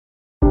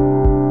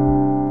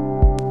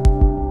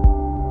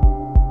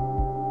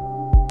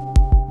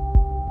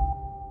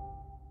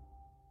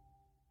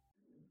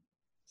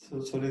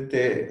それ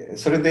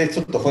でち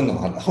ょっと本の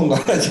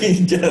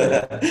話じ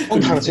ゃ本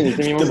の話に行っ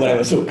てみ振ってますか。もらい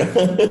ましょうか。う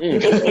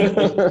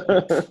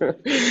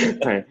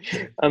ん。は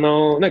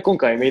い。今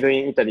回メイド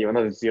インイタリーは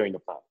なぜ強いの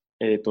か。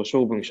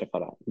小文社か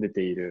ら出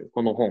ている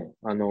この本、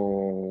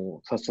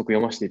早速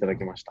読ませていただ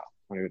きました。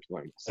ありがとうご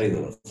ざいます。ありが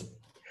とうございます。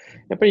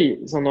やっぱり、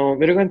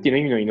ベルガンティの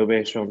意味のイノ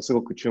ベーション、す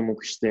ごく注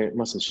目して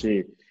ます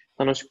し、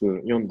楽しく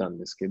読んだん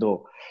ですけ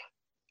ど、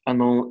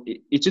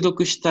一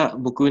読した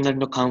僕なり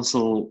の感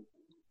想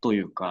と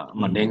いうか、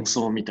連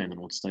想みたいな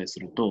のをお伝えす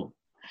ると、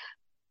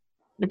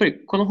やっぱ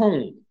りこの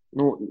本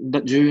の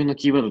重要な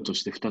キーワードと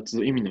して2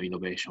つ、意味のイノ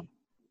ベーション。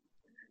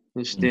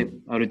そして、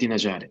アルティナ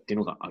ジャーレっていう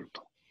のがある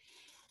と。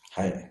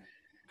はい。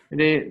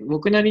で、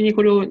僕なりに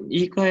これを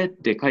言い換え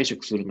て解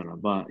釈するなら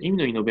ば、意味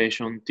のイノベー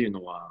ションっていう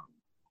のは、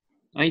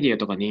アイディア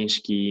とか認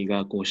識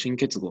がこう新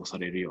結合さ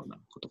れるような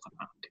ことか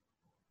なって。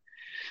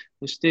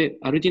そして、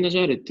アルティナジ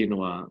ャーレっていうの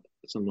は、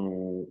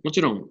も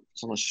ちろん、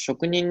その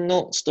職人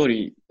のストー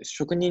リー、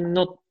職人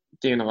のっ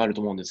ていうのがある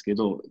と思うんですけ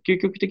ど、究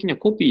極的には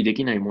コピーで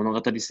きない物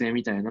語性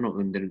みたいなのを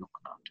生んでるの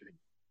かなという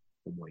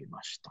ふうに思い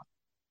ました。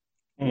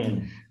う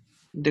ん。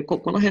で、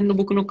この辺の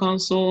僕の感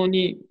想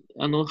に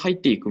入っ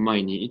ていく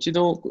前に、一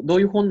度ど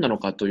ういう本なの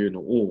かという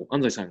のを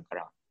安西さんか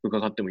ら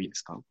伺ってもいいで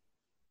すか？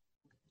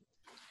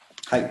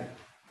はい。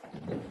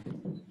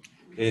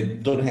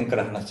どの辺か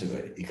ら話せば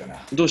いいかな。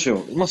どうし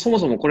よう。そも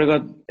そもこれが、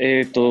ど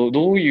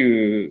う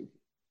いう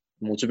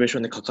モチベーショ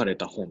ンで書かれ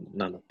た本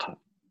なのか、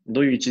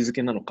どういう位置づ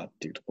けなのかっ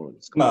ていうところ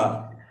ですか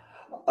ね。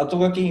後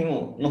書き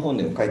の本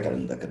でも書いてある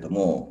んだけど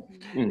も、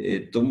うんう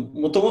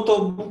ん。もとも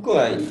と僕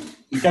は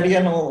イタリ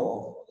ア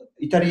を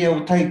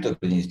タイト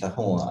ルにした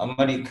本はあん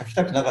まり書き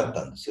たくなかっ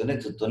たんですよね、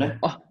ずっとね。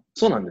あ、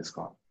そうなんです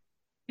か。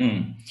う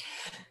ん。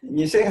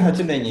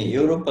2008年に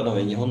ヨーロッパの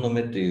目、日本の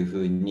目というふ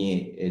う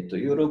に、ヨ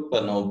ーロッ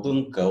パの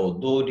文化を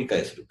どう理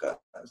解するか、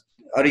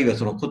あるいは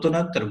その異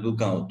なったる文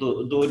化を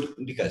どう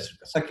理解する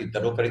か、さっき言った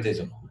ローカリゼー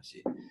ションの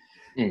話。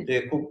うん。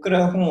で、ここか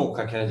ら本を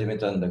書き始め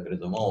たんだけれ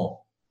ど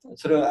も、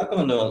それはあく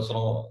までも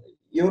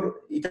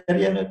イタ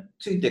リアに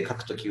ついて書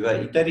くときは、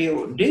イタリア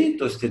を例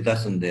として出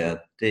すんであ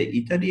って、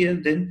イタリア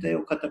全体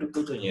を語る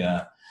ことに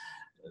は、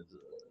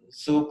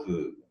すご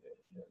く、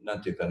な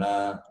んていうか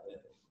な、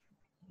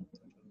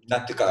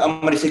あ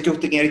んまり積極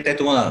的にやりたい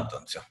と思わなかった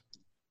んですよ。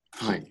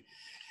はい。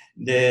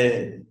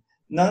で、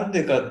なん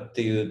でかっ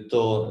ていう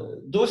と、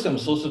どうしても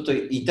そうすると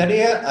イタ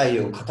リア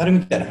愛を語るみ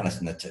たいな話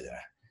になっちゃうじゃな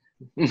い。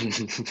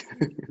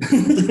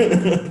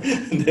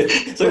で、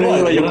そういうのは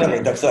それは良くない。世の中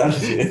にたくさんある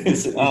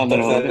し、ああ、なたく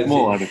るほどね。さんあるし、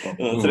もうあると。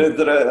うん、うん。それ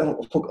は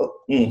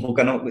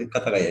他の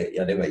方が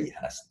やればいい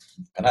話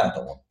かなと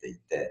思ってい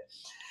て。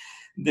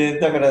で、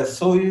だから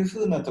そういう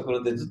ふうなとこ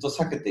ろでずっと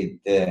避けていっ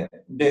て、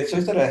で、そ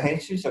したら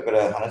編集者か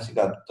ら話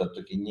があった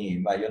時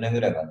に、4年ぐ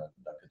らい前なんだ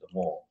けど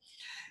も、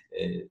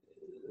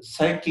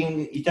最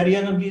近イタリ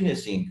アのビジネ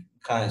スに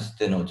関し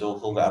ての情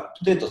報がアッ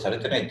プデートされ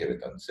てないって言われ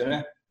たんですよ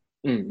ね。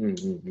うんうんうんうん。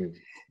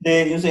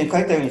で、要するに書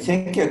いたように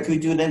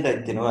1990年代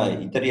っていうのは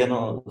イタリア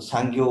の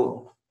産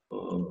業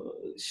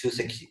集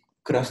積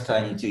クラスタ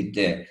ーについ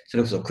て、そ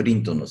れこそクリ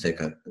ントンの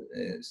政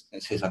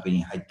策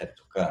に入ったり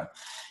とか、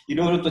い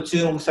ろいろと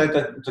注目され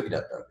た時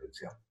だったわけで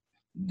すよ。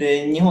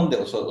で、日本で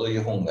もそうい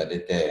う本が出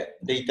て、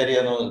で、イタリ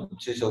アの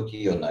中小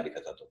企業のあり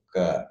方と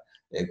か、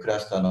クラ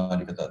スターのあ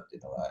り方ってい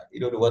うのがい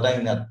ろいろ話題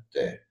になっ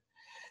て、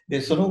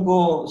で、その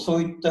後、そ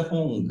ういった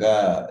本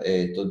が、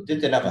出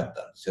てなかっ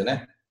たんですよ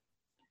ね。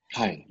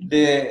はい。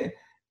で、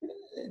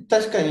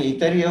確かにイ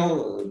タリア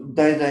を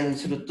題材に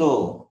する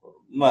と、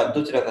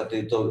どちらかと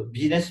いうと、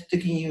ビジネス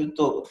的に言う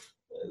と、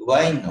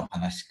ワインの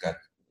話か、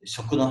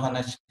食の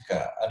話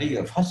か、あるい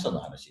はファッションの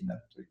話にな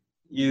ると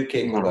いう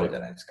傾向があるなるほど。じゃ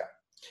ないですか。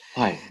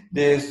はい。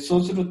で、そ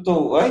うする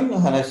と、ワインの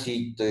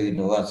話という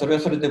のは、それは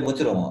それでも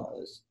ちろん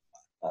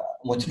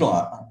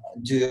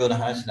重要な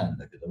話なん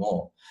だけど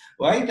も、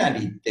ワイナ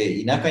リーっ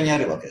て田舎にあ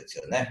るわけです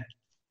よね。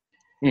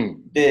う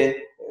ん。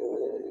で、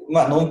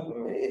まあの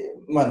ん、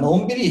の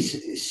んびり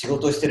仕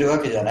事してるわ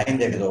けじゃないん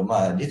だけど、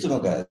リズム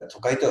が都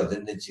会とは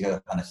全然違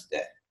う話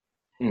で。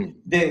うん。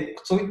で、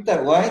そういっ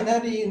たワイナ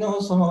リーの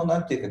な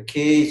んていうか経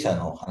営者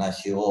の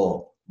話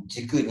を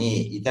軸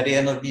にイタリ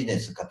アのビジネ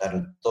ス語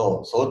る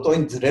と相当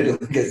にずれるわ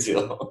けです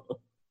よ。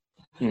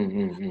うんうん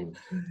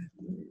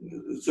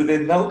うん。それ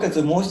で、なおか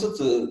つもう一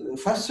つ、フ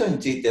ァッションに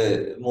つい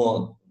て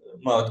も、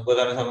渡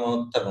辺さん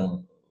も多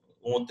分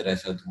思ってらっ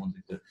しゃると思うんで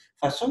すけど、フ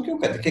ァッション業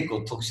界って結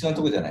構特殊な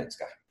ところじゃないです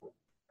か。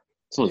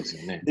そうです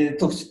よね。で、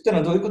特殊っての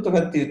はどういうこと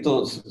かっていう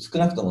と、少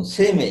なくとも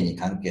生命に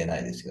関係な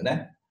いですよ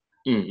ね。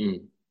うん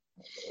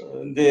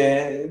うん。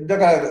で、だ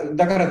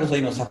からこそ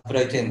今サプ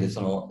ライチェーンで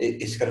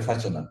エシカルファッ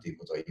ションなんていう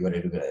ことが言わ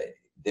れるぐらい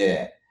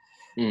で、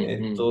うんう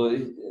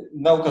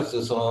ん。なおかつ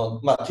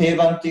定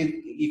番ってい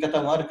う言い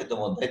方もあるけど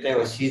も、大体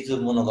はシーズ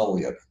ンものが多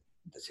いわけ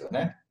ですよ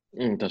ね。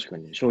うん、確か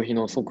に。消費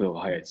の速度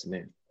が速いです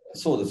ね。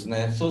そうです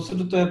ね。そうす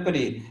るとやっぱ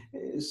り、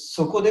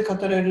そこで語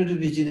られる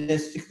ビジネ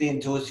ス的な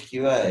常識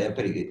は、やっ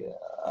ぱり、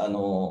あ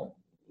の、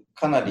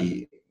かな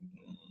り、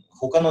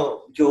他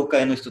の業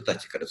界の人た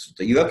ちからする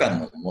と違和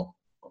感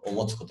を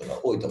持つこと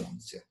が多いと思うん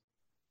ですよ。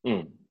う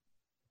ん。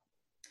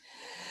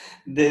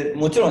で、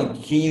もちろ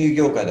ん金融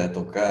業界だ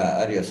とか、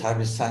あるいはサー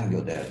ビス産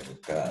業である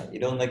とか、い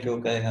ろんな業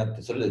界があっ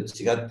て、それぞれ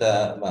違っ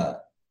た、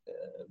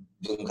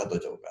文化土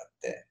壌があっ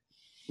て、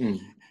うん。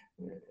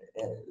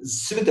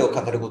すべてを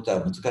語ること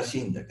は難し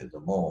いんだけ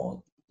ど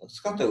も、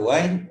少なくともワ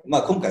イン、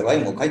今回ワ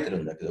インも書いてる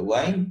んだけど、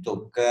ワイン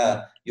と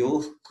か洋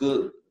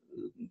服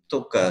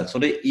とか、そ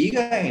れ以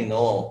外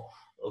の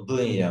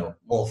分野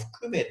も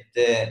含め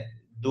て、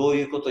どう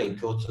いうことに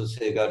共通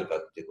性があるか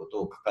っていうこ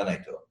とを書かな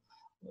いと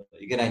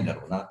いけないんだ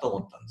ろうなと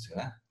思ったんですよ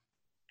ね。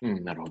う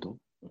ん、なるほど。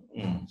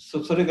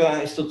それ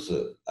が一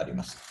つあり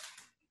ます。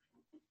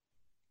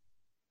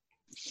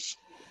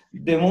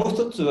で、もう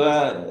一つ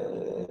は、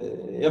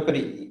やっぱ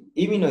り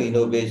意味のイ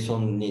ノベーショ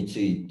ンにつ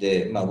い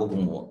て、僕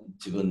も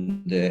自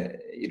分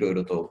でいろい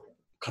ろと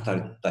語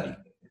ったり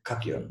書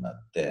くようにな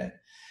って、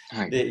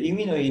はい。で、意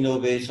味のイノ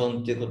ベーショ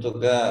ンっていうこと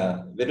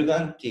が、ベルガ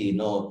ンティ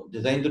の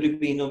デザインドリ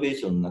ブンイノベー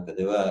ションの中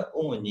では、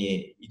主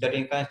にイタリ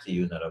アに関して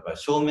言うならば、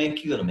照明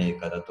器具のメー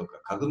カーだと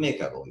か家具メー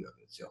カーが多いわ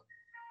けですよ。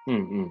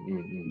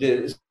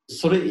で、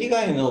それ以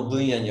外の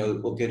分野に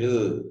おけ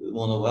る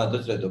ものは、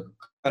どちらかというと、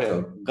彼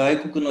は外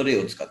国の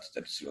例を使ってた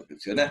りするわけで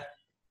すよね。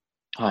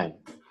はい。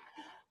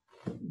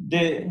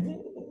で、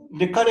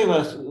彼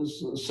は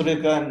それ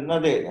が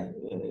なぜ、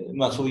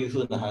そういう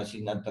ふうな話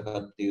になったか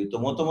っていうと、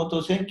もとも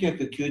と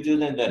1990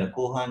年代の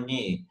後半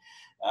に、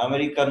アメ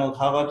リカの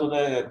ハーバード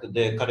大学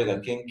で彼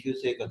が研究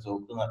生活を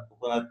行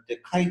っ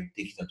て帰っ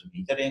てきたとき、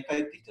イタリアに帰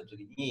ってきたと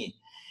きに、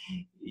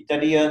イタ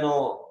リア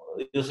の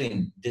要する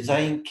にデ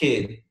ザイン経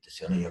営で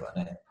すよね、いわ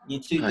ばね、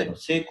についての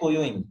成功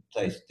要因に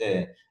対し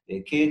て、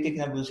経営的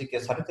な分析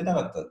がされてな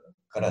かった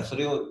から、そ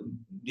れを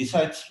リサ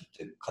ーチするっ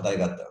ていう課題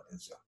があったわけで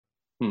すよ。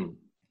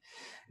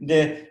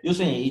で、要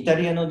するにイタ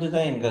リアのデ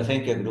ザインが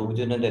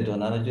1960年代とか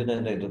70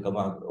年代と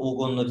か、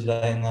黄金の時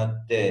代があ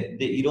って、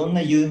で、いろん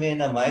な有名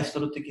なマエスト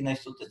ロ的な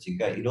人たち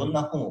がいろん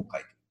な本を書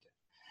い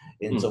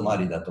ていて、エンツォ・マ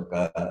リだと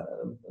か、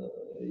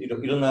い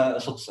ろんな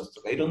ソクサス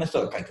とかいろんな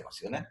人が書いてま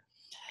すよね。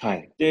は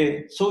い。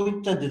で、そうい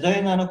ったデザ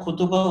イナーの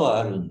言葉は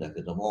あるんだ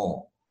けど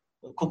も、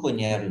個々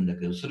にあるんだ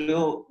けど、それ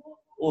を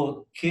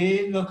経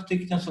営学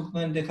的な側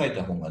面で書い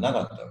た本がな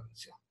かったわけで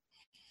すよ。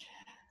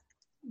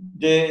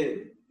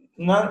で、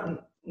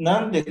な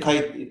んで書い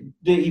て、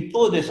で、一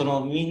方で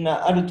みん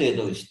なある程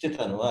度知って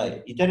たのは、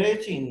イタリア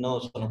人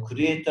のそのク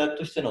リエイター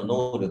としての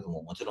能力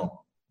ももちろん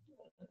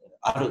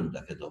あるん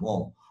だけど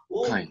も、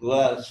多く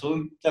はそう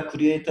いったク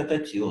リエイターた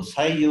ちを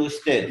採用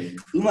して、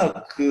うま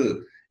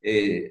く、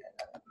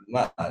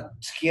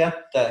付き合っ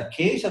た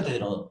経営者たち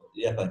の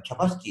やっぱりキャ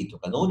パシティと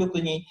か能力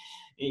に、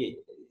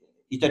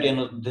イタリア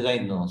のデザ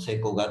インの成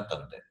功があった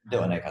ので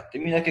はないかって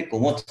みんな結構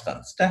思ってたん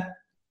ですね。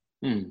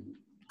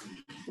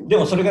で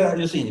もそれが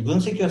要するに分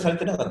析はされ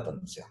てなかった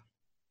んですよ。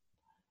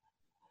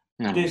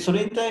で、そ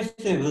れに対し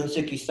て分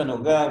析した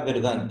のがベ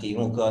ルガンティ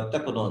も加わっ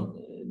たこの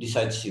リサ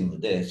ーチチーム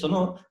で、そ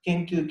の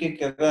研究結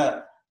果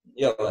が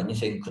いわば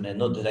2009年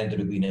のデザインド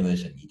リブンイノベー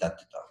ションに至っ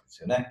てたわけで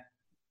すよね。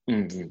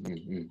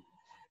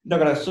だ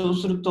からそう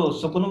すると、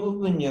そこの部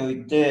分にお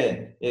い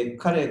て、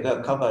彼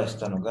がカバーし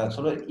たのが、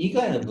それ以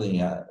外の分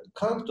野、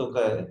科学と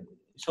か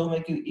照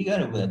明器具以外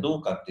の分野ど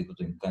うかっていうこ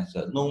とに関して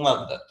はノーマ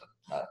ークだっ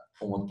た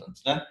と思ったんで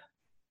すね。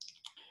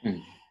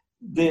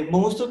で、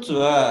もう一つ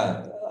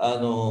は、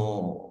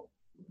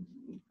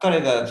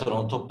彼がそ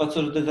の突発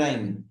するデザイ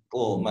ン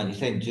を、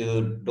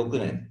2016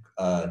年、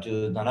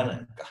17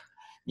年か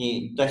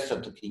に出した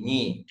とき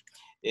に、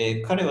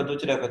彼はど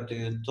ちらかと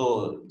いう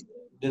と、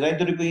デザイン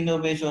ドリブンイノ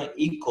ベーション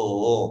以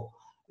降、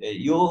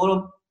ヨーロ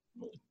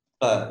ッ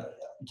パ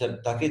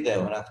だけで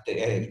はなく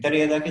て、イタ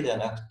リアだけでは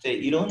なくて、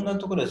いろんな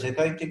ところで世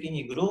界的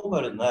にグロー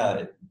バルな、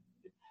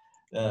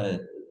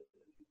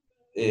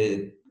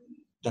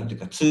なんていう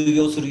か通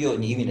用するよう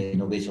に意味のイ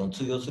ノベーションを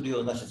通用する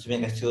ような説明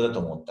が必要だと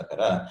思ったか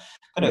ら、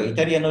彼はイ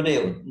タリアの例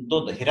を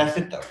どんどん減らして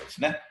いったわけです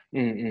ね。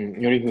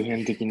より普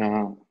遍的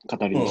な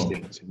語りにして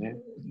るんですよね。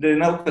で、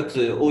なおか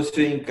つ欧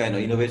州委員会の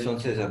イノベーション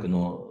政策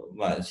の、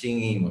審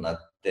議員もなっ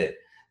て、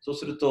そう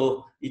する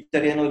とイタ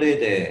リアの例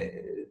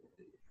で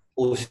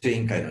欧州委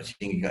員会の審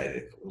議会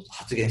で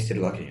発言して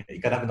るわけにはい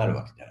かなくなる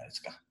わけじゃないで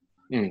すか。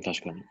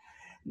確かに。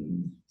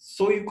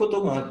そういうこ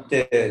ともあっ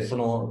て、そ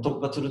の突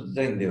発するデ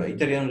ザインではイ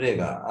タリアの例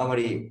があま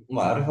り、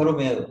アルファロ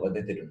メオは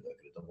出てるんだ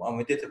けれども、あんま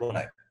り出てこ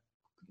ない。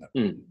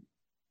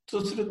そ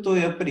うすると、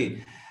やっぱり、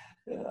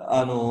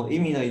意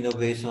味のイノ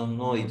ベーション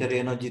のイタ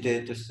リアの事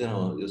例として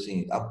の、要する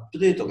にアップ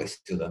デートが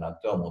必要だな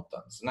とは思っ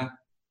たんですね。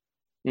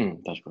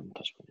確かに。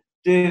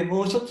で、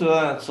もう一つ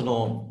は、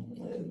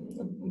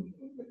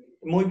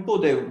もう一方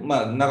で、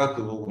長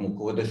く僕も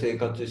ここで生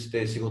活し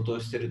て仕事を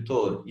してる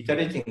と、イタ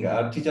リア人が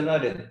アーティジャナ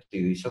ーレって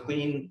いう職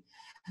人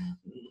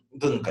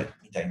文化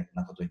みたい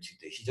なことについ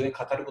て非常に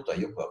語ることは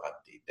よく分か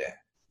っていて、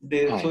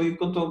で、そういう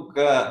こと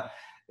が、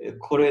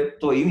これ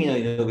と意味の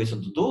イノベーショ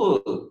ンとど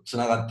うつ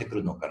ながってく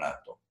るのかな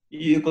と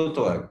いうこ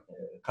とは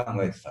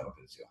考えてたわ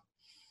けですよ。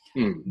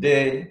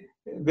で、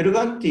ベル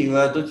ガンティ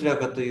はどちら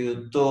かとい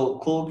うと、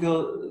工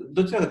業、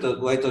どちらかという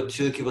と割と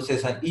中規模生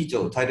産以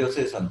上、大量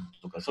生産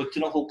とか、そっち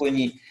の方向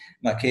に、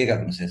経営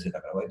学の先生だ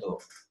から割と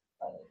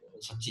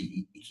そっ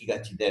ち行きが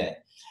ち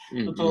で、うん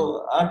うん。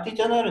アーティ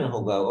ジャナールの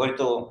方が割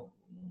と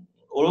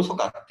おろそ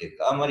かっていう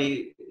か、あんま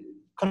り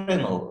彼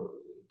の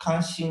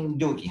関心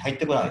領域に入っ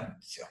てこないんで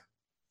すよ。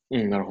う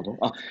ん、なるほど。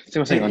あ、すい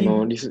ませ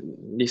ん。で、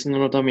リスナ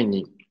ーのため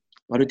に、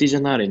アルティジ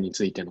ャナーレに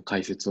ついての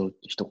解説を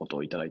一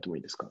言いただいてもい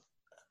いですか？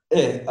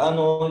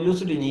要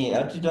するに、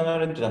アーティジャナー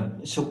ルっていうの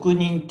は職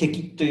人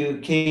的とい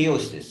う形容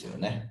詞ですよ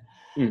ね。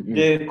うんうん。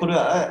で、これ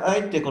はあ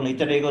えてこのイ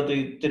タリア語と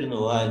言ってる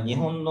のは、日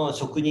本の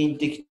職人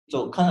的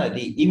とかな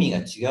り意味が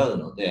違う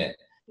ので、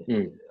う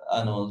ん。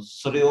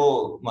それ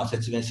をまあ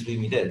説明する意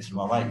味で、そ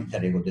のままイタ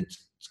リア語で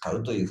使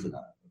うというふう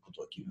なこ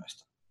とを決めま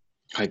し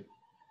た。はい。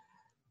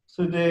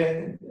それ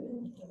で、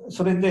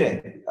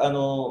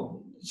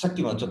さっ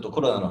きもちょっと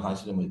コロナの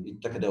話でも言っ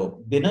たけ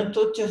ど、ベネ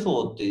ト地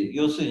方って、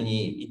要する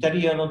にイタ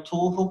リアの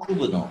東北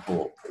部の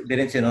方、ベ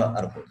ネチアの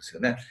ある方です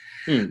よね。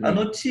うんうん。あ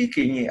の地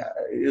域に、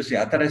要する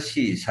に新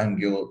しい産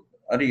業、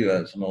あるい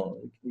はその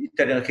イ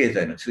タリアの経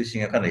済の中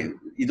心がかなり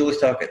移動し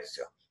たわけです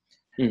よ。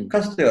うん。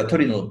かつてはト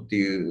リノって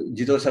いう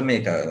自動車メ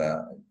ーカー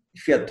が、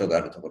フィアットが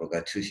あるところ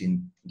が中心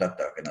だっ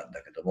たわけなん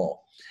だけど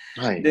も、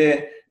はい。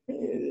で、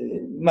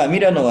まあ、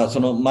ミラノはそ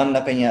の真ん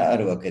中にあ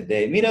るわけ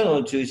で、ミラノ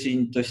を中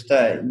心とし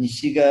た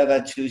西側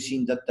が中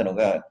心だったの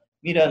が、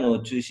ミラノ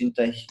を中心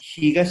とした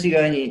東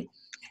側に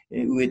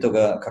ウエイト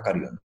がかか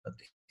るようになっ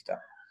てきた。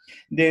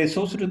で、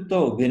そうする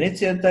と、ベネ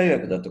ツィア大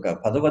学だとか、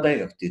パドバ大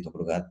学っていうとこ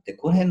ろがあって、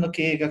この辺の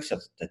経営学者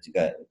たち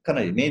がか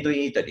なりメイド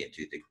インイタリアに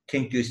ついて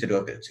研究してる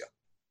わけですよ。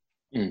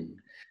うん。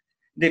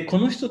で、こ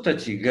の人た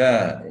ち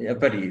が、やっ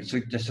ぱりそ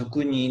ういった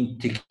職人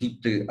的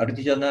という、アル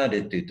ティジャナー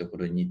レというとこ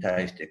ろに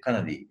対してか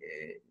なり、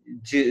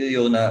重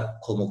要な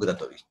項目だ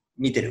と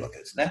見てるわけ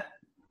ですね。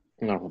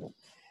なるほど。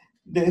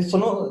で、やっ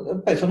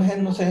ぱりその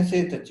辺の先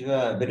生たち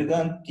は、ベル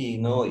ガンティ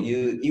の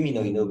言う意味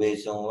のイノベー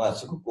ションは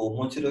すごく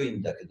面白い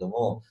んだけど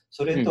も、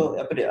それうん。と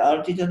やっぱりア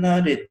ルティジャナ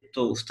ーレ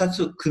と2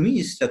つを組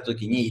にしたと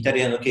きに、イタ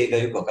リアの経営が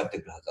よく分かって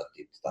くるはずだって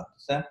言ってたんで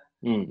すね。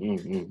うんうん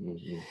うんうん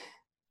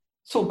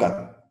そう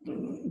か。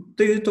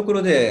というとこ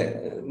ろ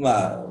で、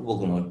まあ、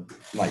僕の、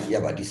まあ、い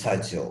わばリサー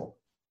チを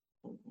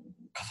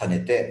重ね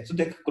て、そ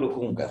れでこれを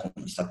今回本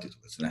にしたっていうと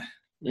ころですね。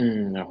うん。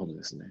うん、なるほど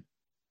ですね。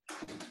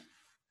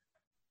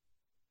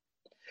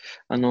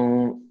あ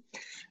の、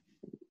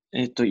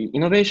イ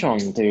ノベーシ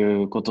ョンと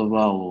いう言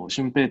葉を、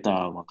シュンペータ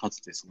ーはか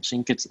つてその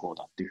新結合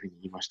だっていうふうに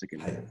言いましたけ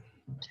どはい。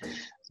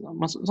も、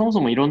まあ、そもそ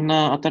もいろん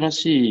な新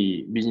し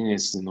いビジネ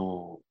ス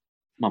の、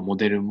まあ、モ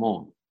デル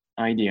も、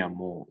アイディア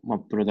も、まあ、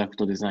プロダク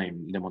トデザイ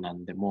ンでも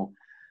何でも、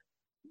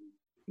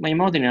まあ、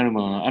今までにある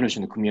もののある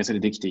種の組み合わせで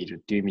できている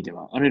っていう意味で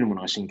は、あらゆるも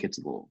のが新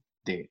結合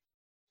で、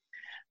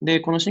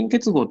この新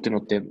結合っていう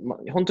のって、まあ、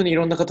本当にい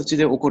ろんな形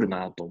で起こる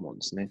なと思うん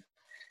ですね。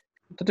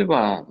例え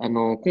ば、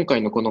今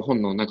回のこの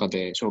本の中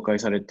で紹介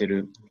されてい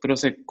るプロ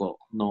セッコ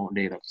の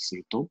例だとす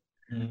ると、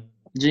うん。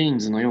ジーン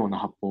ズのような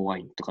発泡ワ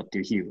インとかって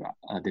いう比喩が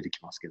出て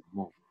きますけど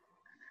も、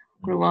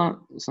これは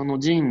その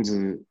ジーン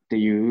ズって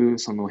いう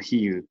その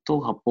比喩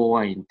と発泡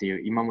ワインって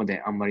いう今ま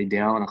であんまり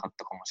出会わなかっ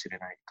たかもしれ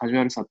ないカジュ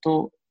アルさ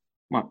と、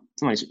まあ、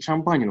つまりシャ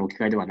ンパーニュの置き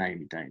換えではない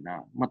みたい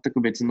な、全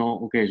く別の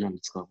オケージョンで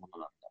使うもの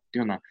なんだって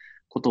いうような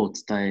ことを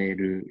伝え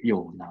る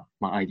ような、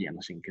まあ、アイディア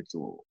の新結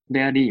合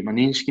であり、まあ、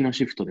認識の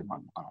シフトでもあ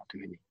るのかなと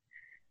いうふうに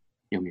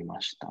読みま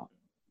した。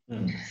う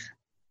ん。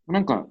な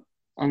んか、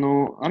あ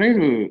らゆ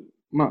る、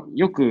まあ、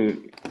よ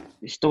く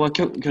人は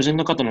巨人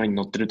の肩の上に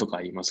乗ってると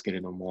か言いますけれ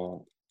ど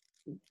も、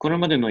これ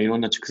までのいろ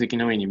んな蓄積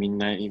の上にみん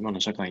な今の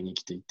社会に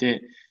生きてい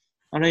て、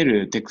あらゆ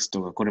るテクス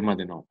トがこれま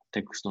での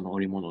テクストの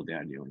織物で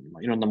あるように、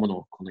まあ、いろんなもの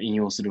をこの引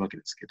用するわけ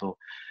ですけど、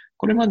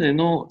これまで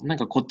のなん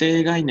か固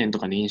定概念と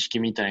か認識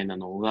みたいな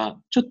のが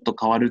ちょっと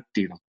変わるって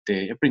いうのっ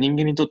て、やっぱり人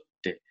間にとっ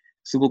て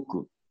すご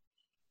く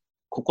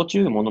心地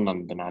よいものな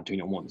んだなという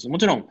ふうに思うんですよ。も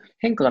ちろん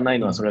変化がない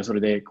のはそれはそ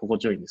れで心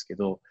地よいんですけ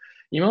ど、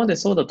今まで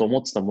そうだと思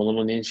ってたもの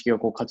の認識が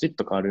こうカチッ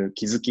と変わる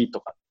気づきと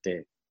かっ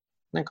て、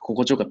なんか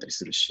心地よかったり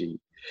するし、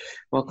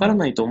わから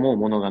ないと思う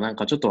ものがなん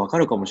かちょっとわか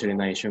るかもしれ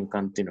ない瞬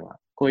間っていうのは、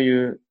こう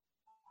いう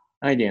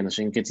アイデアの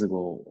新結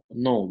合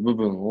の部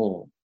分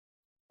を、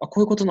こう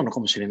いうことなのか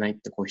もしれないっ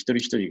て、こう一人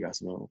一人が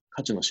その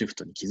価値のシフ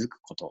トに気づ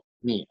くこと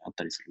にあっ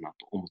たりするな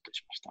と思ったり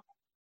しました。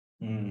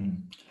う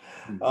ん。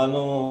うん、あ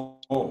の、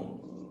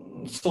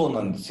そう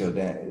なんですよ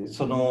ね。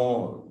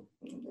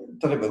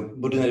例えば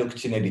ブルネロ・ク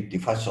チネリってい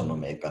うファッションの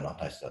メーカーの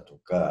話だと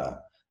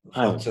か、フ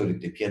はい。ァッツォリっ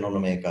てピアノ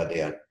のメーカー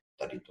であっ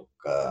たりと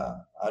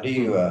か、ある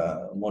いうん。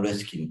はモレ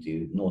スキンって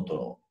いうノー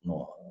ト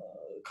の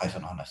会社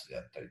の話で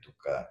あったりと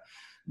か、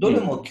どれ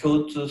うん。も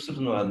共通す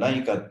るのは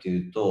何かって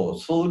いうと、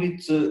シャ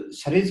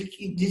レ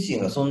自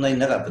身はそんなに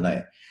長くな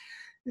い。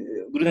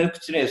ブルネロ・ク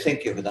チネリは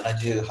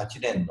1978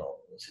年の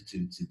設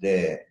立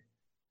で、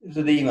そ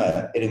れで今、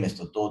エルメス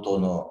と同等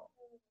の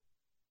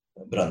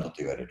ブランドと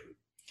言われる。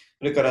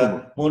それかほぼ。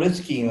ら、モーレ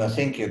ツキンは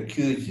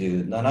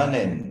1997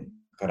年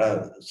か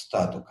らスタ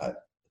ート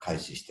開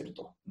始している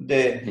と。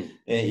で、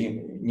う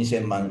ん。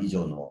2000万以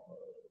上の、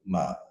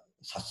まあ、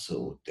冊数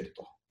を売ってる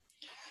と。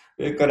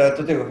それから、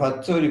例えばファッ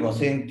ツよりも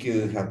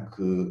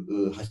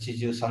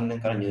1983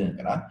年から2年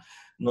かな。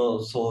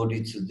の創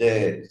立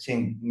で、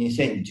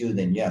2010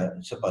年に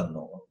はショパン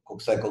の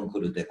国際コンク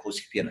ールで公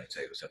式ピアノに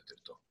採用されてい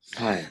ると。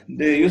はい。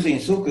で、要するに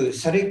すごく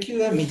車歴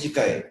は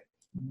短い。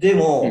で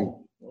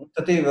も、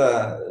例え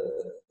ば、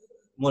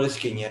モレス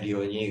キーにある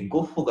ように、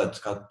ゴッホが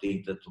使って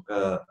いたと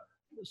か、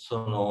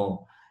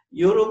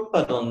ヨーロッ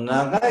パの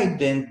長い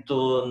伝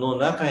統の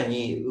中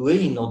に上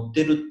に乗っ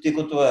てるっていう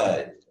ことは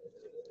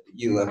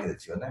言うわけで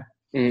すよね。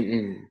うんう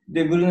ん。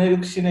で、ブルネル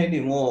ク・シネ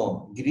リ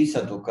もギリシ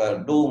ャと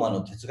かローマ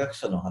の哲学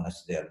者の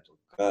話であると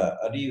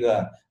か、あるい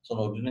はそ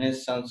のルネ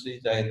サンス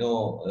時代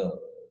の、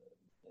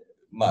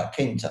まあ、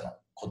賢者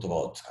の言葉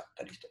を使っ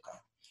たりと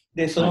か、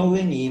で、その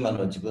上に今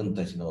の自分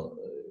たちの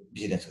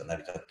ビジネスが成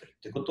り立ってるっ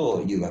てこと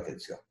を言うわけで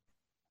すよ。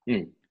う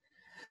ん。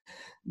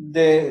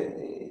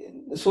で、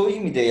そういう意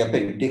味でやっぱ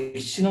り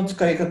歴史の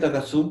使い方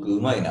がすごく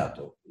うまいな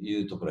とい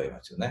うところがあり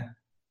ますよね。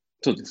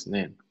そうです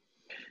ね。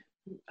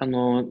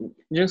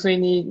純粋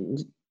に、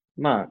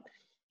まあ、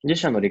自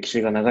社の歴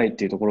史が長いっ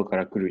ていうところか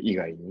ら来る以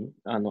外に、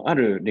あ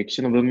る歴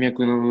史の文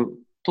脈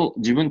と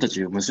自分た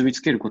ちを結び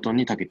つけること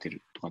に長けて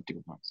るとかっていう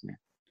ことなんですね。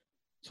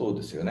そう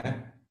ですよ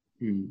ね。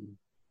うん。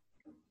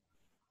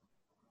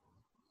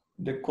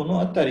で、この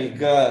あたり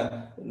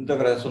が、だ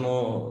からそれ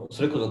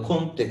こそ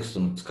コンテクスト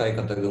の使い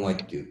方がうまいっ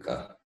ていう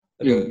か、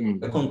あるい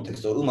はコンテク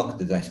ストをうまく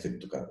デザインしてる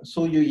とか、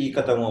そういう言い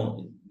方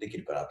もでき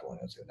るかなと思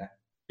いますよね。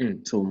う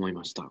ん、そう思い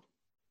ました。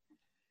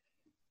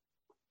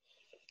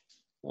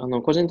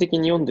個人的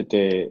に読んで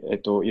て、い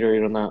ろい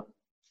ろな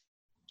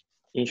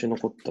印象に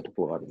残ったと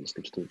ころがあるんです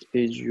けど、ちょっと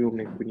ページを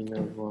めくりな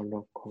がら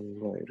考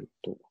える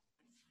と、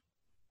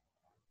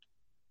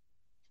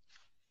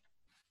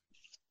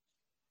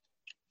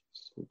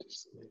そうで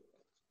すね。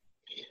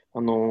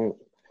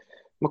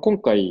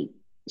今回、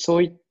そ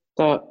ういっ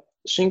た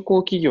新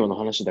興企業の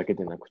話だけ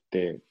でなく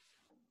て、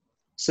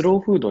スロ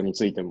ーフードに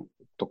ついても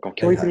とか、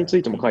教育につ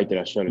いても書いて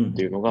らっしゃるっ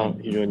ていうのが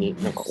非常に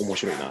なんか面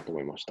白いなと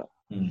思いました。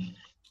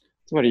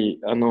つまり、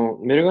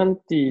メルガン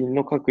ティ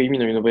の書く意味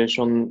のイノベー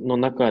ションの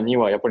中に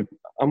は、やっぱり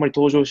あんまり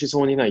登場し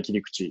そうにない切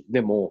り口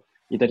でも、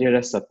イタリア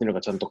らしさっていうの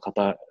がちゃんと語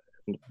ら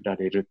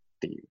れるっ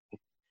ていう。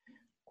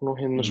この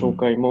辺の紹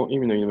介も意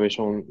味のイノベーシ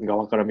ョン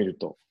側から見る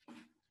と、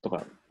と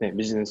か、ね、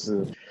ビジネ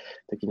ス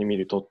的に見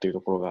るとっていう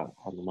ところが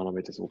学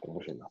べてすごく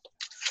面白いなと。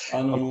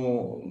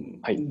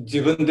はい、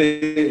自分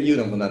で言う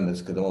のもなんで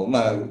すけども、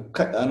まあ、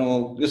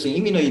要するに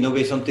意味のイノ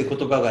ベーションという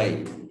言葉が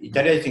イ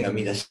タリア人が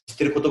みんな知っ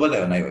てる言葉で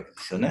はないわけで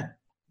すよね。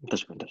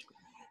確かに確か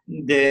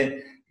に。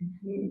で、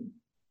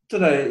た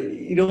だ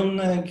いろん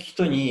な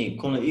人に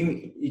この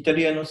イタ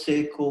リアの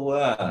成功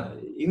は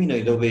意味の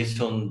イノベーシ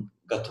ョン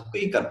が得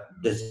意だ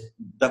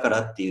か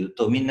らっていう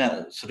とみん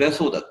なそれは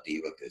そうだって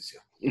いうわけです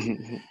よ。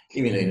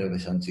意味のイノベー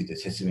ションについて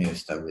説明を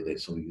した上で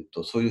そうい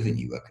うふうに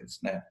言うわけで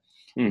すね。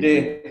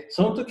で、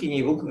その時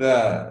に僕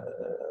が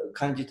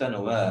感じた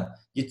のは、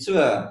実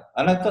は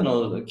あなた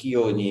の企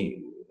業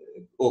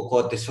をこ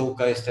うやって紹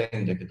介した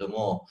いんだけど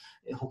も、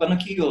他の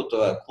企業と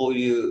はこう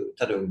いう、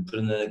例えばブ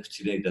ルネルク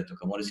チレイだと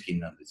かモレスキン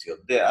なんですよ。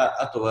で、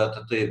あと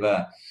は例え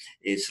ば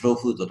スロー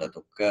フードだ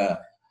と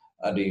か、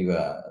あるい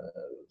は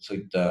そう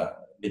いった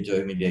レジオ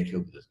エミリア教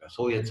育ですとか、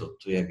そういうやつを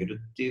取り上げる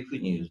っていうふう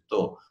に言う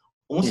と、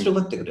面白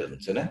がってくれるんで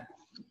すよね。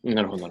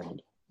なるほど、なるほ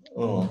ど。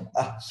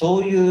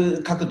そうい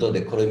う角度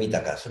でこれ見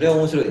たから、それは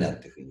面白いなっ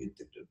ていうふうに言っ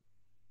てくる。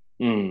っ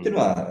ていうの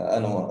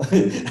は、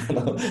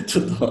ち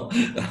ょっと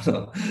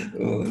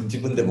自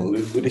分でも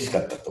嬉し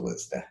かったところで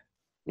すね。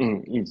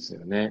いいです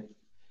よね。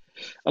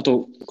あ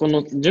と、こ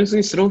の純粋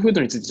にスローフー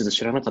ドについてちょっと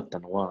知らなかった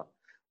のは、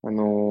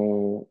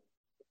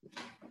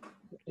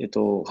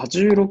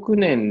86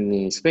年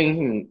にスペイ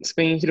ン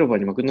広場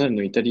にマクドナルド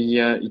のイタリ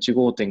ア1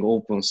号店がオ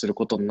ープンする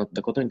ことになっ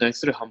たことに対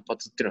する反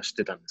発っていうのは知っ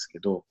てたんですけ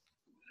ど、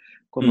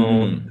こ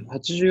の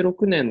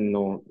86年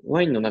の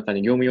ワインの中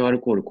に業務用アル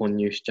コール混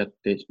入しちゃっ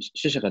て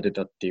死者が出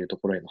たっていうと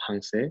ころへの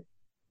反省、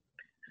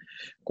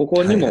こ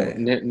こにも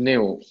根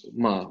を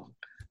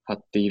張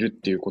っているっ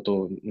ていうこ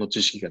との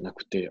知識がな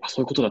くて、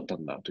そういうことだった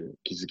んだという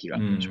気づきが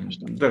しまし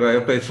た。だから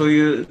やっぱりそう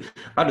いう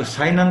ある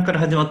災難から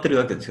始まってる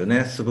わけですよ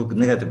ね。すごく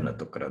ネガティブな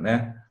とこから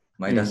ね。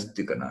マイナスっ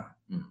ていうかな。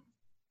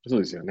そう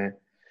ですよね。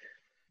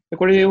で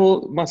これ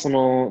を、そ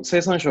の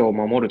生産者を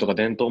守るとか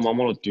伝統を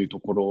守るっていうと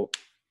ころ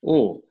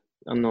を、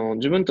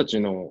自分たち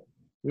の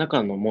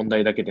中の問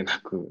題だけでな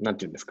く、なん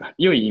ていうんですか、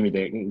良い意味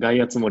で外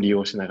圧も利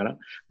用しながら、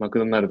マク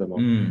ドナルドの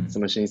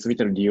その進出み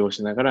たいなのを利用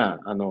しながら、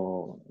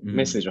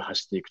メッセージを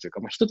発していくという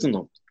か、一つ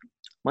の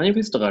マニフ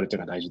ェストがあるとい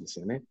うのが大事です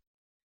よね。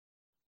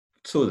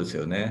そうです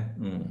よね。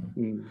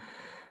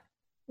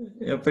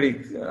やっぱり、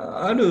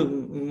ある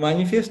マ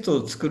ニフェス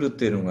トを作るっ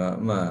ていうの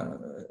が、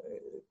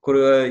こ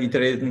れはイタ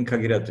リアに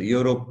限らずヨ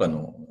ーロッパ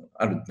の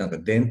あるなんか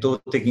伝統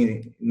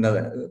的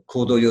な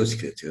行動様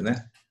式ですよね。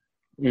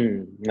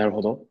なる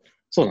ほど。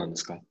そうなんで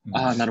すか。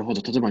なるほ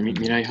ど。例えば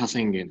未来派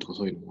宣言とか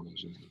そういうのも同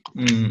じなのか。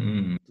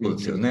そう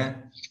ですよ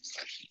ね。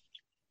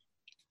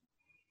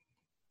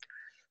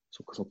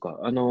そっかそっか。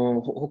北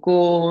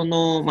欧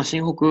の、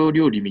新北欧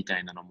料理みた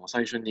いなのも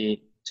最初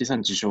に地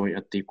産地消を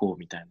やっていこう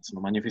みたいな、そ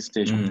のマニフェス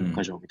テーションという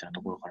か条みたいな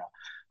ところから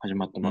始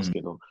まってます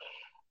けど、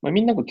まあ、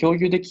みんなが共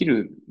有でき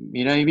る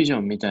未来ビジ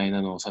ョンみたい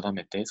なのを定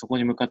めて、そこ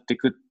に向かってい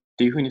くっ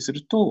ていうふうにす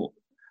ると、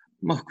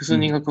まあ、複数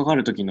人が関わ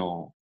るとき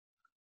の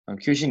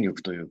求心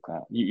力という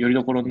か、より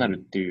どころにな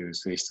るっていう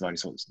性質はあり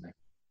そうですね。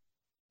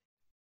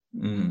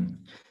うん。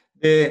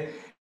で、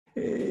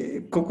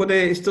ここ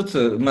で一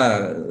つ、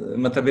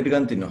またベルガ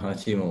ンティの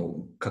話に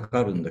も関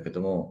わるんだけ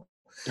ども、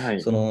は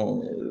い。そ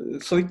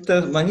ういっ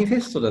たマニフ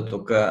ェストだ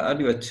とか、あ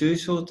るいは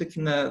抽象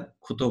的な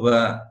言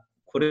葉、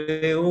こ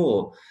れ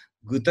を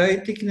具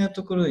体的な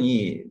ところ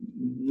に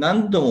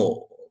何度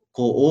も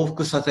こう往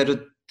復させるっ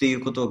てい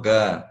うこと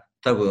が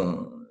多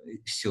分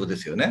必要で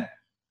すよね。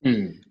う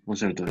ん、おっ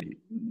しゃる通り。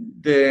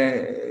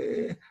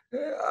で、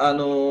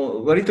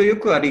割とよ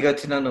くありが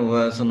ちなの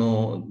は、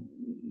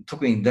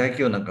特に大企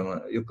業なんか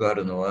がよくあ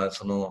るのは、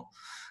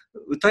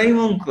歌い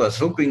文句は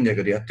すごくいいんだ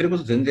けど、やってるこ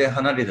と全然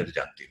離れてるじ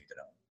ゃんっていうみたい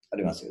な、あ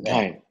りますよね。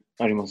はい。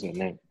ありますよ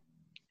ね。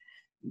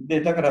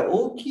で、だから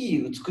大き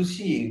い美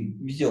しい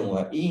ビジョン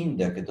はいいん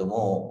だけど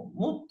も、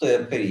もっと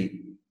やっぱ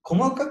り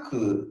細か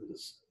く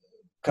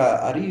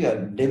か、あるいは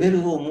レベ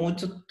ルをもう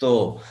ちょっ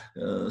と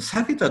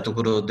下げたと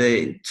ころ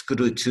で作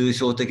る抽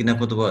象的な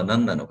言葉は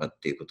何なのかっ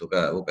ていうこと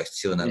が僕は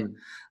必要なうん。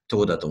と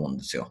ころだと思うん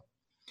ですよ。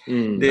う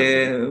ん、な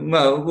るほで、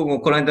ど。僕も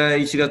この間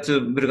1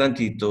月ブルガン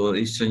ティと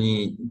一緒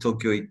に東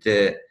京行っ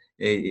て、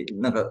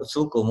なんかす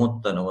ごく思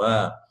ったの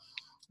は、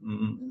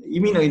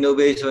意味のイノ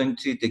ベーションに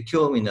ついて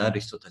興味のあ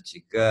る人た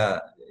ち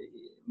が、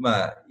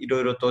い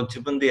ろいろと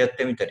自分でやっ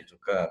てみたりと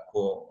か、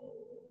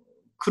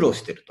苦労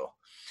してると。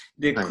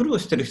で、はい。苦労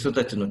してる人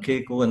たちの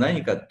傾向が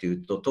何かってい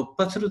うと、突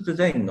破するデ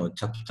ザインの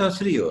チャプター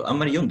3をあん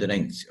まり読んでな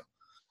いんですよ。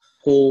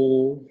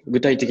ほう、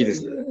具体的で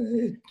すね。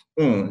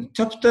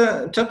チャプタ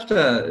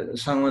ー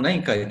3は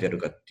何書いてある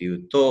かってい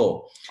う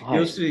と、はい。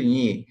要する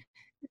に、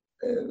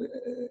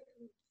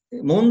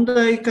問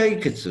題解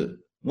決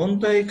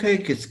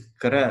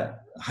から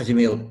始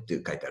めようって書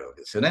いてあるわ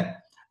けですよね。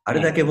あ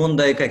れだけなるほど。問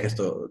題解決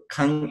と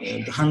反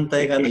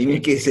対側の意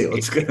味形成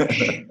を作る。っ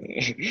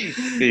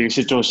ていう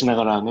主張しな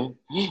がらね。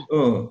う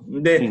んう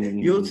んで、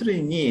要すうん。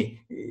るに、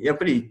やっ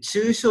ぱり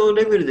抽象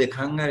レベルで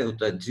考えるこ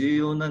とは重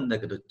要なんだ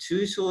けど、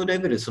抽象レ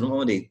ベルそのま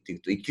までいってい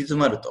くと行き詰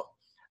まると。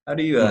あ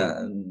るい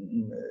は、うん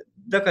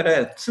だか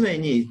ら常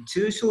に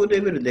抽象レ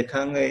ベルで考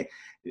え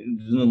る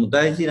のも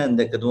大事なん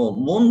だけども、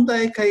問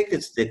題解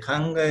決で考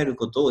える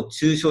ことを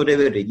抽象レ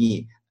ベル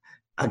に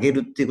上げる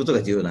っていうこと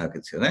が重要なわけ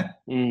ですよね。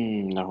う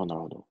ん、なるほど、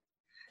なるほど。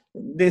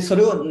で、そ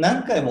れを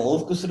何回も往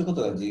復するこ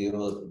とが重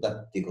要だ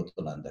っていうこ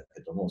となんだ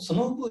けども、そ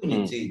の分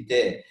につうん。い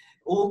て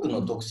多く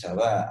の読者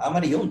はあま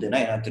り読んでな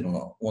いなっていうの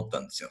を思った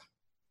んですよ。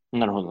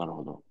なるほど、なる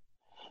ほど。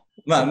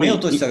まあ、やっぱり、目を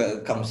閉じ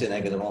たかもしれな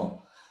いけど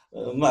も、こ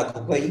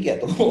こはいいや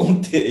と思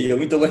って読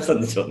み飛ばした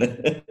んでしょうね。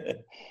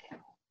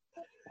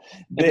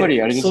やっぱ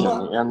りあで、れです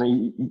よ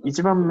ね。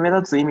一番目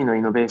立つ意味の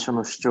イノベーション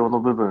の主張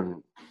の部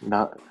分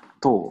だ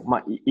と、ま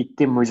あ、一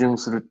見矛盾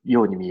する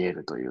ように見え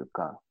るという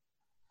か、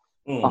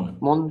あ、うん、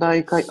問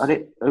題解、あ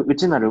れ、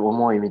内なる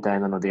思いみたい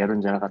なのでやる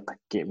んじゃなかったっ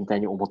けみた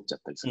いに思っちゃっ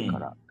たりするか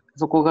ら、うん、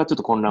そこがちょっ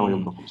と混乱を呼ぶう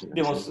ん。のかもしれな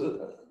いでも、ですね。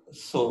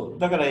そう、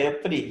だからやっ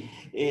ぱり、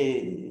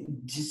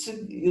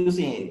要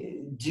する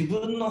に自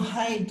分の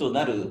範囲と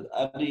なる、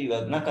あるい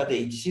は中で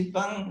一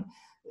番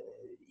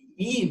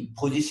いい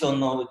ポジション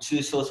の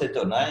抽象性と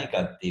は何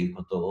かっていう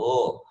こと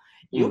を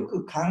うん。よ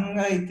く考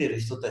えてる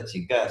人た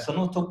ちが、そ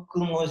の特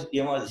訓を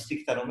山までして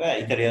きたのが、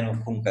イタリア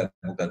の今回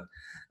僕が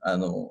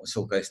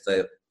紹介した、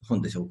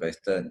本で紹介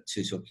した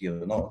中小企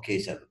業の経営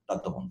者だ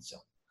と思うんです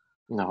よ。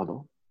なるほ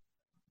ど。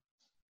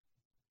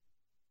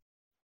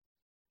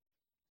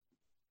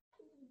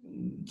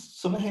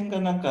その辺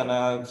がなんか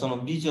な、その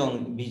ビジョ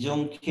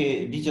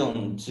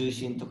ン中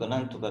心とかな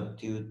んとかっ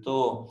ていう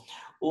と、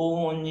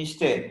往々にし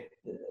て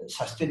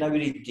サステナビ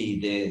リテ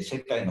ィで世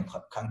界の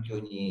環境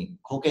に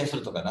貢献す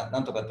るとかな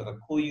んとかとか、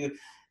こういう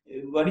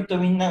割と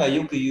みんなが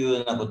よく言う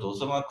ようなことを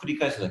そのまま繰り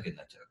返すだけに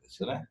なっちゃうわけで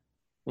すよね。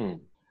う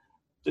ん。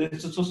で、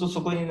そうすると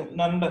そこに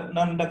何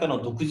らか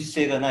の独自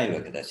性がない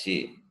わけだ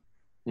し、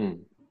う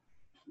ん。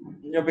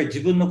やっぱり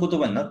自分の言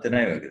葉になって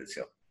ないわけです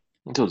よ。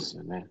そうです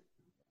よね。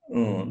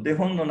で、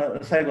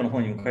最後の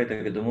本にも書い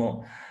たけど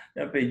も、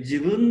やっぱり自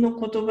分の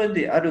言葉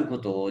であるこ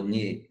と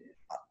に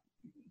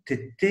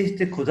徹底し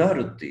てこだわ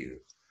るってい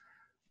う。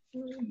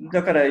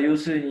だから要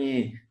する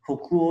に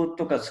北欧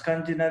とかスカ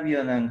ンジナビ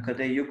アなんか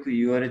でよく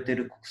言われてい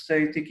る国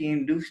際的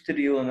に流布してい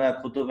るよう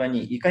な言葉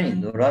にいかに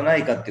乗らな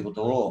いかっていうこ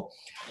とを、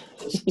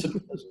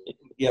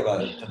いわば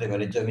例えば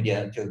レンジャーメデ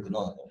ィア教育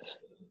の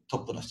ト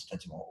ップの人た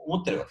ちも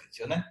思ってるわけで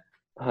すよね。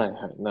はい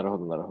はい。なるほ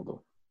ど、なるほ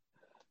ど。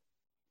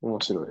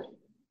面白い。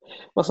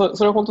まあ、そ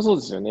れは本当そう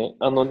ですよね。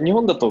日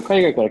本だと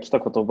海外から来た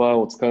言葉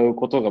を使う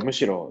ことがむ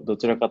しろど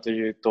ちらかと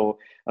いうと、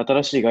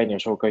新しい概念を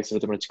紹介す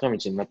るための近道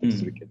になったり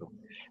するけど、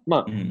ま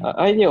あ、うん、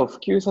アイデアを普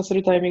及させ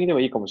るタイミングで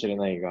はいいかもしれ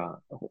ないが、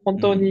本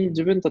当にうん、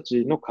自分た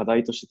ちの課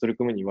題として取り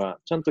組むには、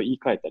ちゃんと言い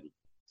換えたり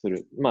す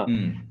る。まう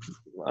ん。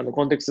あ、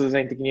コンテクストデザ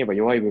イン的に言えば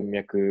弱い文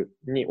脈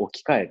に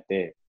置き換え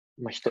て、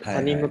まあ、他人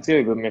はいはい。の強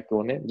い文脈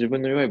をね、自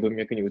分の弱い文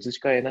脈に移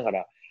し替えなが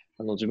ら、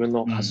自分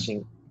のうん、発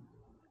信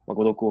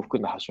誤読を含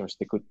んだ発信をし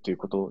ていくっていう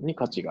ことに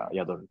価値が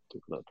宿るってい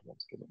うことだと思うん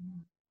ですけど。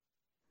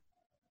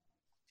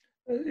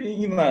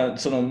今、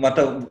ま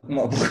た、僕、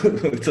も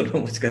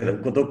しかしたら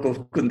誤読を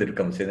含んでる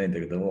かもしれないんだ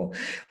けども、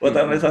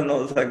渡辺さん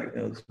のそ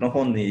の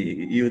本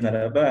に言うな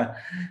らば、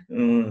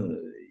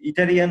イ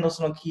タリアの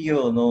その企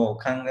業の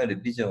考える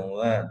ビジョン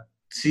は、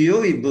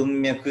強い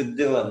文脈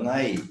では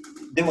ない、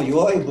でも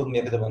弱い文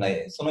脈でもな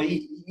い、そのい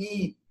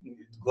い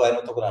具合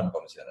のところなの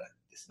かもしれない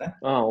ですね。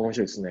ああ、面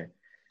白いですね。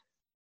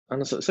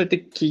そうやって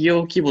企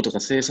業規模とか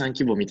生産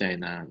規模みたい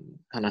な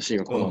話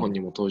がこの本に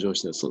も登場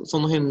して、そ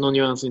の辺の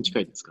ニュアンスに近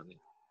いですかね。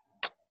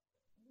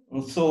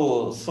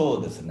そ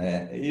うです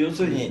ね。要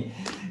するに、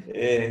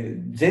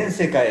全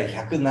世界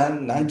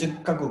何十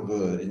カ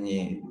国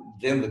に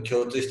全部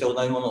共通して同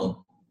じもの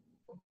を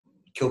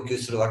供給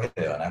するわけ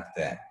ではなく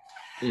て、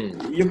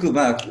よく、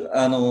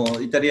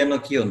イタリアの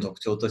企業の特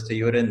徴として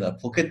言われるのは、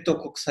ポケット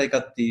国際化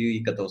っていう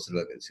言い方をする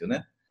わけですよ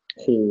ね。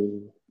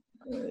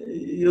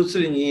要す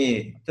る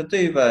に、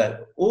例えば、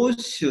欧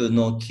州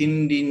の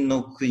近隣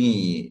の国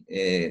に、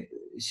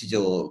市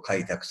場を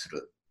開拓す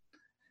る。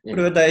こ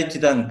れは第一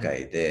段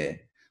階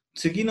で、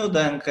次の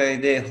段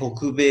階で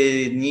北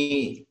米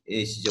に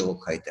市場を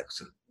開拓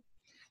する。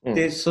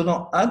で、そ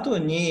の後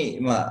に、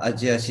ア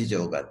ジア市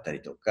場があった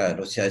りとか、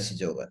ロシア市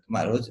場が、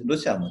ロ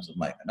シアはもうちょっと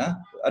前か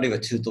な。あるいは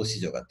中東市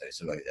場があったり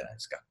するわけじゃないで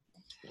すか。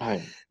は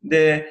い。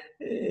で、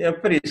やっ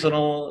ぱり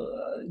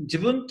自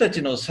分た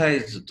ちのサイ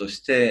ズとし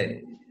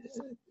て、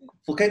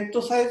ポケッ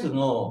トサイズ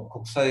の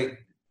国際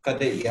化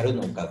でやる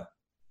のか。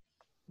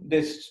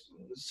で、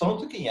その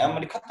時にあんま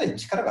り肩に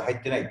力が入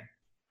ってない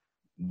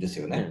んです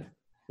よね。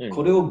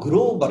これをグ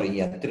ローバルに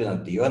やってるな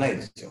んて言わない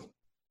ですよ。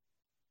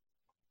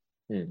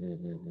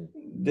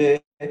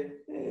で、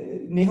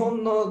日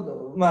本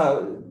の、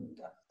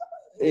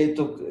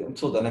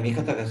そうだな、見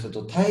方がする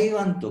と、台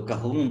湾とか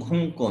香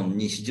港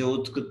に市場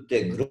を作っ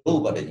てグロ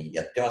ーバルに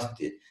やってますっ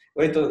て、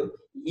割と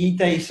言い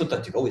たい人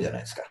たちが多いじゃな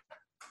いですか。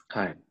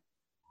はい。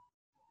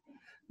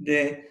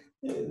で、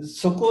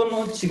そこ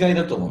の違い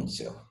だと思うんで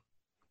すよ。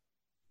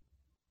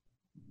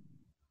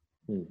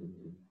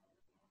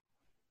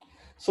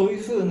そうい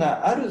うふう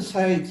なある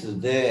サイズ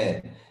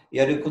で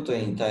やること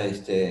に対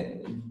し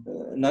て、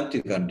なんてい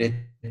うか、劣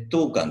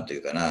等感とい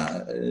うか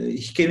な、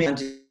引け目感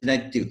じな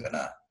いっていうか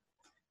な、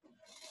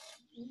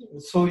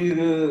そうい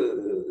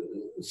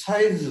うサ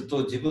イズ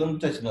と自分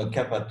たちのキ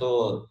ャパ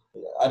と、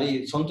ある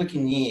いはその時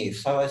に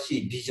ふさわ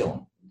しいビジョ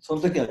ン、そ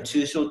の時の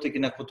抽象的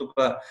な言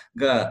葉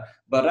が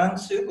バラン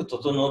スよく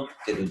整っ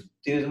てるっ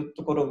ていう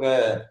ところが、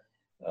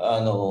い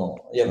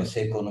わば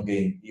成功の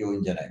要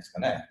因じゃないですか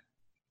ね。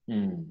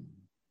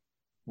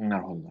な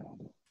るほど、なるほ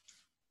ど。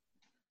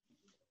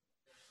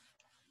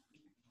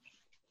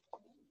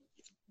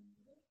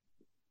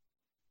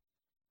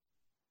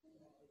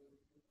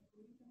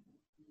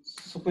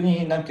そこ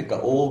になんていう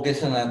か大げ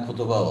さな言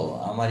葉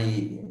をあま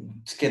り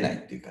つけない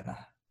っていうか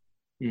な。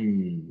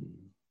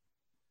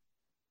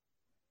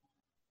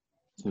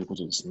そういうこ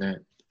とです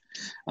ね。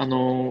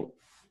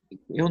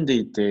読んで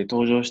いて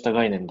登場した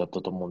概念だっ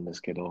たと思うんで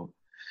すけど、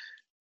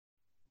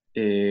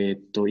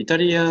イタ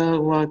リア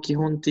は基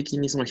本的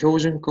にその標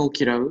準化を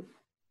嫌う。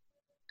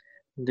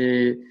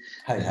で、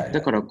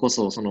だからこ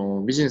そ、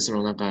ビジネス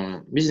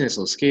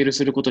をスケール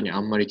することにあ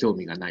んまり興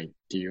味がないっ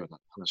ていうような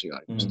話が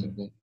ありましたよ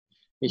ね。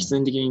必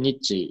然的にニッ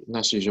チ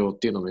な市場っ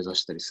ていうのを目指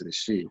したりする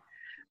し、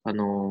今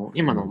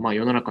の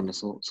世の中の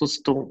そうす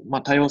ると、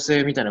多様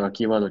性みたいなのが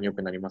キーワードによ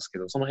くなりますけ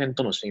ど、その辺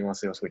との親和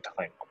性はすごい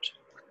高いのかもしれ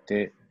なく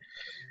て、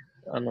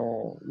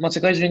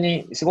世界中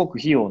にすごく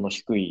費用の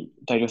低い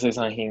大量生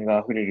産品が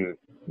溢れ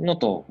るの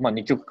と、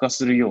二極化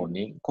するよう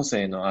に個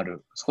性のあ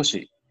る少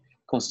し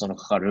コストの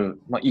かかる、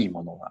いい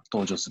ものが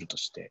登場すると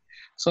して、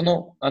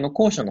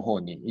後者の方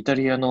にイタ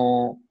リア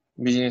の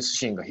ビジネス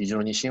シーンが非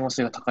常に親和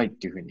性が高いっ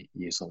ていうふうに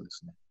言えそうで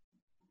すね。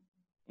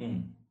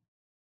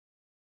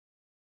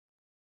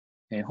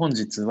本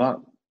日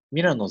は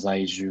ミラノ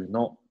在住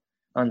の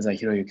安西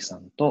博之さ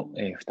んと、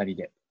2人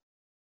で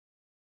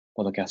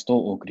ポッドキャスト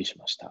をお送りし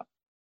ました。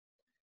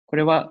こ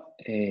れは、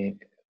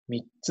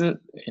3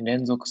つ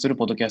連続する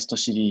ポッドキャスト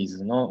シリー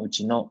ズのう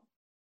ちの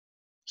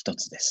1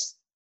つです。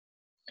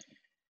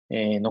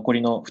残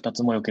りの2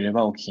つもよけれ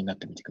ばお聞きになっ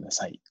てみてくだ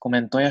さい。コ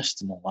メントや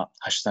質問は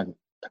ハッシュタグ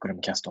タクラ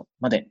ムキャスト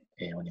まで、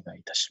お願い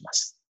いたしま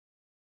す。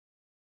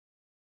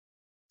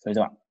それ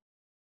では。